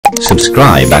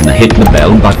Subscribe and hit the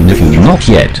bell button if you've not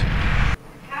yet.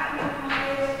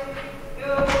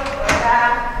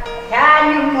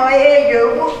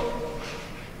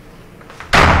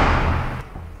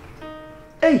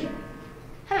 Hey.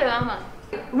 Hello, Mama.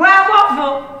 Where what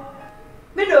for?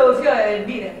 Me know if you're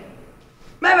dear.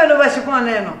 Maybe no was upon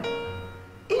Leno.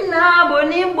 Ina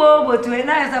bonimbo, but to a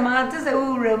nice amount is a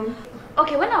room.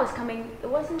 Okay, when I was coming, it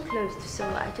wasn't closed, so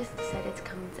I just decided to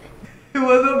come inside. It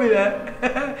was over there.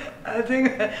 I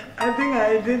think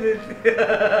I did it.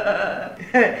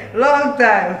 Long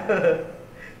time.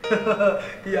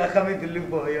 You are coming to look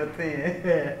for your thing.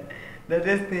 The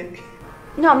destiny.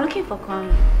 No, I'm looking for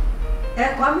Kwame.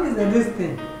 Kwame is the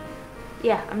destiny.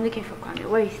 Yeah, I'm looking for Kwame.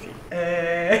 Where is he?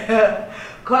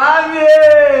 Kwame!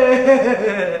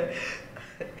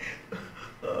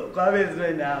 Kwame is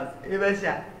right now.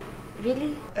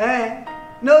 Really?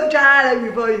 No child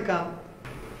before you come.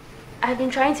 I've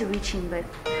been trying to reach him, but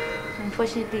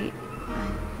unfortunately,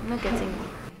 I'm not getting him.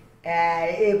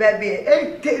 Hey, baby,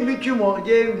 take me to more,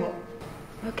 Jane.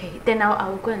 Okay, then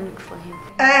I'll go and look for him.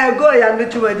 Go and look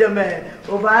to a man.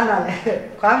 Obana,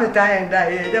 Kwame tie and die.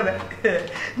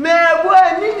 Me,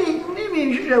 boy,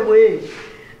 Nini, shoot away.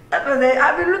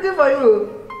 I've been looking for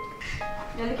you.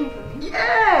 You're looking for me?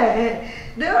 Yeah.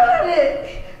 The only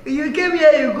you came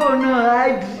here, you go. No,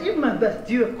 I dream about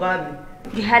you, Kwame.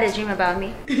 You had a dream about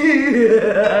me?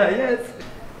 Yes.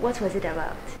 What was it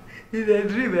about? It's a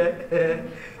dream,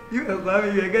 You and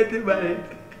Kwame, you are getting married.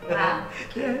 Wow.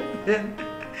 Yes.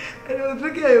 And I was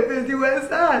looking at your face, you were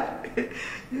sad.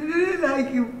 You didn't like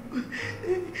him.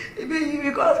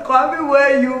 Because Kwame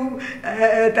wear you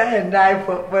tie and die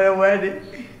for a wedding.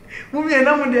 Mummy and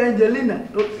I'm Angelina.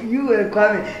 You and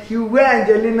Kwame, you wear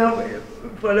Angelina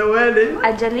for the wedding.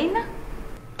 Angelina?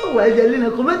 Oh, Angelina,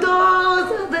 come on.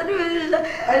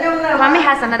 Kwame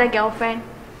has another girlfriend.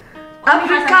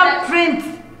 African Prince.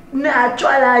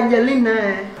 Natural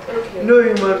Angelina. Okay. No,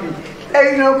 you mommy.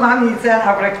 You know Kwame is an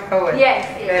African. Yes.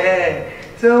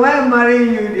 So when I'm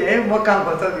marrying you, the aim will come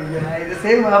for something. The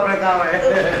same African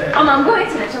way. I'm going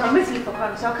to the shop. I'm waiting for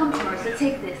Kwame, so I'll come tomorrow. So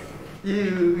take this.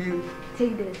 You.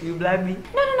 Take this. You bribe me?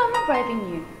 No, I'm not bribing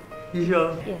you. You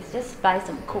sure? Yes, just buy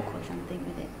some Coke or something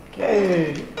with it.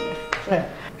 Okay? Hey.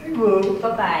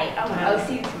 Bye-bye. I'll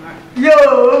see you tomorrow.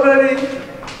 Yo, buddy.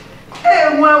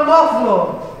 Hey, one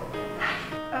waffle.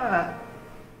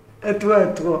 Two.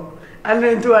 And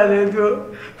then two.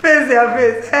 Face your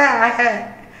face.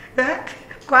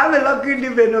 Kwame lock you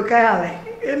live no kayale.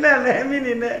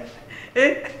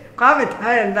 Kwame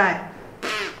tie and die.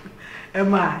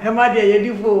 Emma, dear,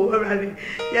 you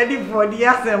for the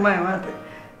answer, my master.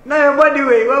 Now, your body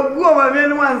way, well, go over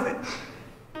me once.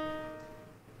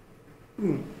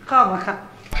 Come.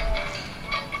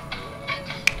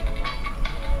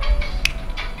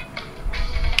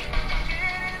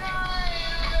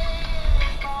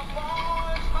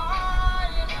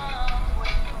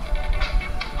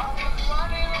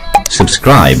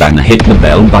 Subscribe and hit the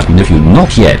bell button if you've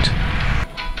not yet.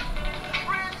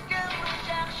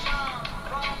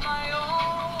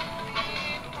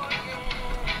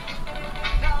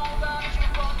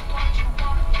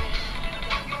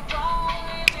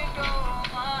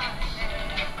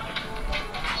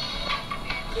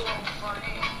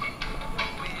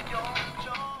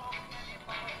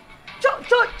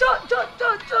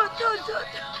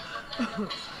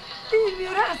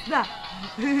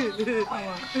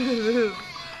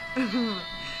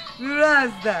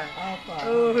 Rasta.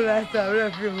 Oh, Rasta,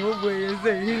 refuge. Oh, boy, you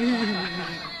say.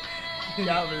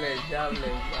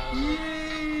 Javelin.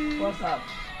 What's up?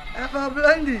 I'm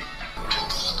blondie.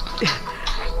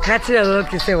 Catch a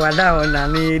look, you say, what down,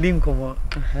 and he didn't come on.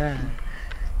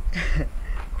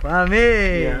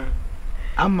 Kwame. Yeah.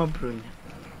 I'm a brony.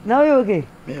 Now you okay?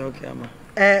 Yeah, okay, I'm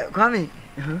Kwame.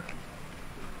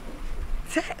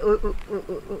 Say,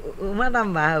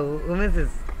 Madam Bao, Mrs.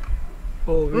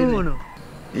 Oh, really? No.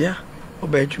 Yeah,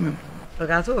 bedroom.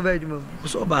 Okay, I saw a bedroom.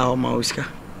 What's up about my whisker?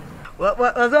 What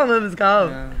was on Mrs.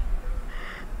 Cow?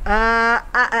 I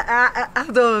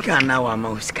don't Can now I'm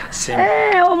a whisker.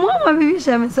 Hey, oh, Mamma, we wish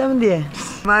I'm some dear.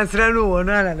 My friend, no,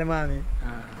 no, the mammy.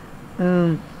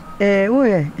 And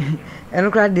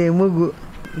look at the Mugu.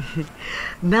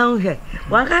 Now, here,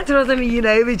 one can't trust me in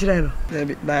every channel.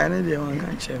 Diana, they won't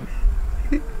catch him.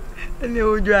 And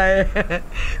you dry.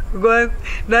 Go,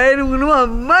 Diana will know,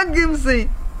 mug him say.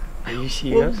 Are you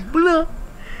serious? Blue.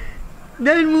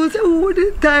 Then was a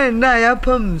wooden tie and dye a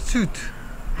pump suit.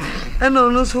 And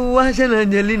also watching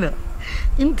Angelina.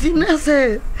 Intina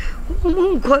said,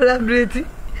 collaborating.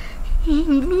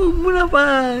 No,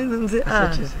 and say,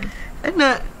 and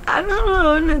I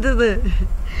don't know.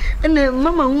 And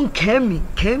mama won't came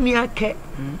me a cat.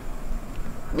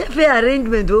 Fair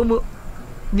arrangement, Omo.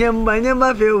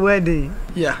 Nyamba fair wedding.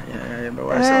 Yeah, but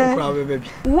what's so proud, baby?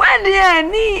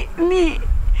 Wedding, ni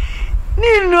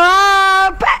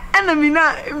no, and me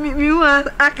want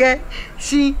ake.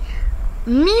 She,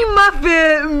 me, my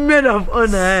fair maid of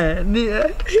honor.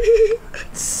 My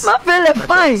fair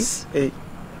fine. Hey,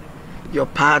 your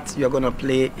part you're gonna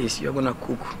play is you're gonna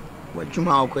cook. What you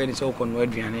might call it, you're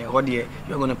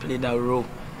gonna play that role.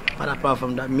 But apart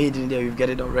from that, made in there, we've got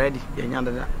it already.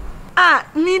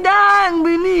 Nida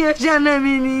Bini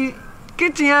Shanamini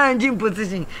kitchen and gym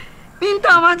position. Mean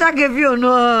Thomas, I give you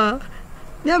no.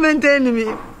 You maintain me,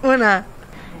 Ona.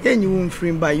 Then you won't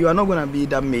free by you are not gonna be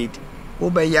that maid.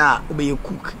 Obey you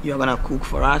cook. You are gonna cook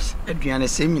for us. Adriana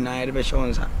seminar, because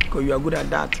you are good at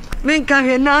that. Me can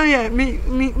hear now,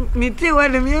 me tell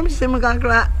what the me semi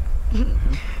crack.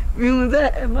 We was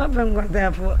there, my friend got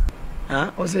there for.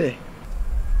 Huh? What's it?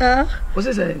 What's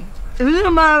it saying? You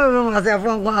know, myself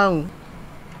from Guam.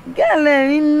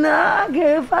 Galena,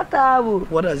 gave Fatabu.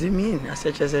 What does it mean? I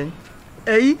said, saying,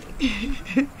 eh?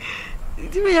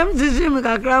 I'm just saying,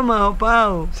 my grandma or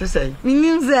pow. Say,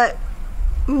 means that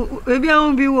maybe I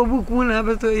won't be a book when I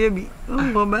was so heavy.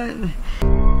 Oh, man.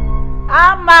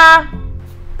 Amma.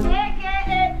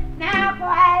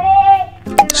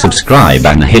 Subscribe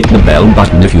and hit the bell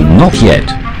button if you're not yet.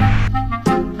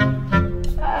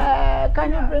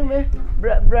 Can you bring me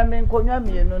Bremen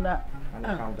Konyami? You know that.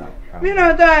 We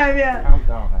know that. Calm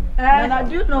down, honey. And I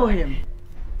do know him.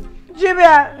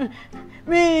 Jibia,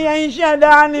 me and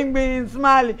Shadaning being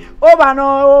smiling. Oh, but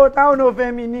no, town of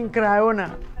feminine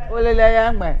cryona. Ole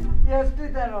young man. Yes,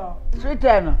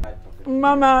 Twitter.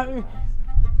 Mama.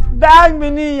 Dag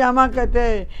mini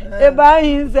yamakate. Eba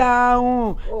hinsa.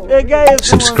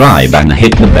 Subscribe and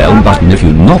hit the bell button if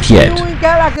you're not yet. We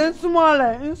get like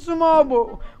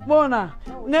small bona.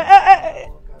 Ne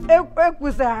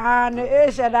ekusa ne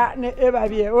eshada ne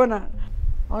ebabi ona.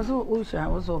 Also Usha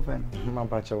was open.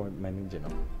 Mampacha want manage no.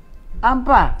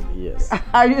 Ampa? Yes.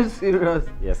 Are you serious?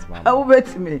 Yes, ma'am. How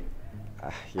bet me?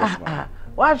 Yes, ma'am.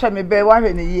 Why shall me be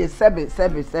 1 year 7.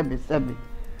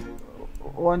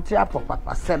 Want to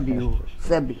papa sebi.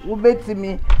 Who bet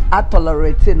me I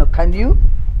tolerate no? Can you?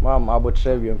 Ma'am, I would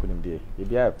try you couldn't be. It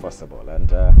be possible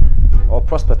and or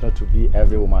prospect not to be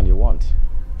every woman you want.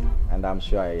 And I'm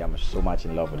sure I am so much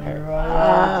in love with her.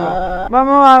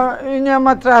 Mama, in your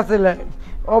mattress,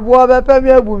 or boy,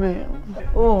 baby, woman.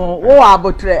 Oh,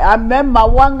 abutre. I remember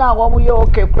one guy when we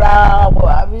okay crowd.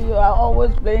 You are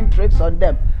always playing tricks on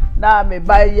them. Now I may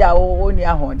buy your own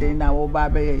Yahoo, now or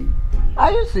baby.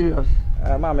 Are you serious?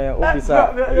 Mama,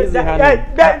 officer, easy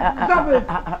hand.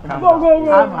 Go.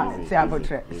 See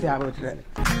abutre.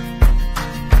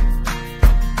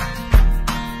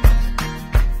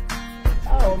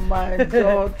 Oh my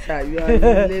daughter, you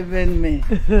are leaving me.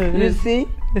 You see?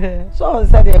 So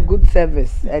said a good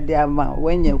service at the amount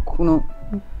when you kuno.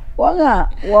 One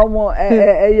more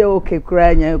okay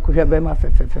crying, you could have been my fe.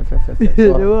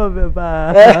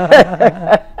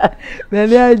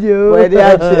 Then I do. Where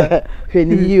they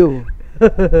you.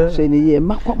 Say,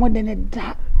 Mako more than a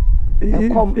duck.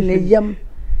 And come in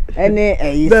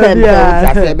any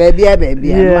baby,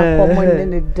 I'm more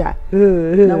than a duck.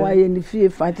 Now I in the fear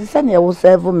fight. Sunny, I will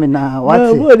serve me now. What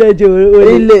I do?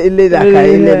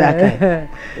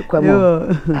 Come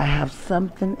on, I have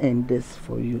something in this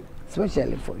for you,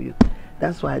 especially for you.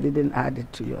 That's why I didn't add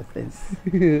it to your things.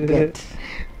 Get.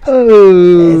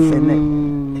 Oh,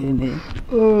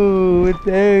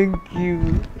 thank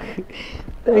you.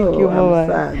 Thank you, Mama. I'm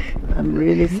sad. I'm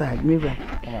really sad. Mira.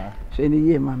 Sheni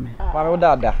ye, Mama. Mama,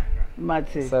 dada.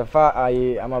 Mate. So far,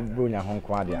 I am a brunya home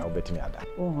quadia. I'll bet me ada.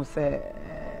 Oh, say,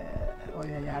 oh,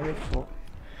 yeah, for.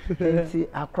 See,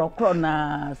 a crocro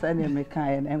na send me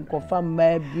kind and confirm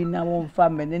maybe now one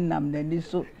family in Nam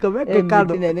Neniso. Come back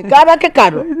a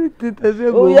card.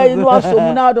 Oh, yeah, you are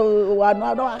so now.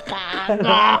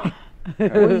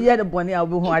 Oh, yeah, the bonny I'll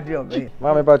be one.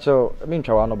 Mamma Bacho, I mean,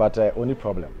 Chawano, but only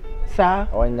problem. Sir,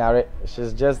 oh, Nyare,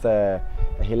 she's just a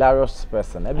hilarious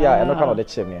person. Maybe I know kind of the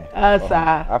chimney. Sir,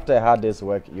 after I had this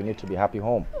work, you need to be happy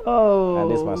home. Oh,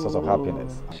 and this is my source of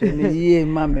happiness. Yeah,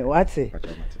 Mommy, what's it?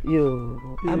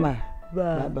 You, Mama,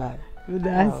 bye.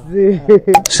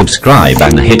 Subscribe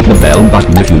and hit the bell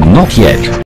button if you're not yet.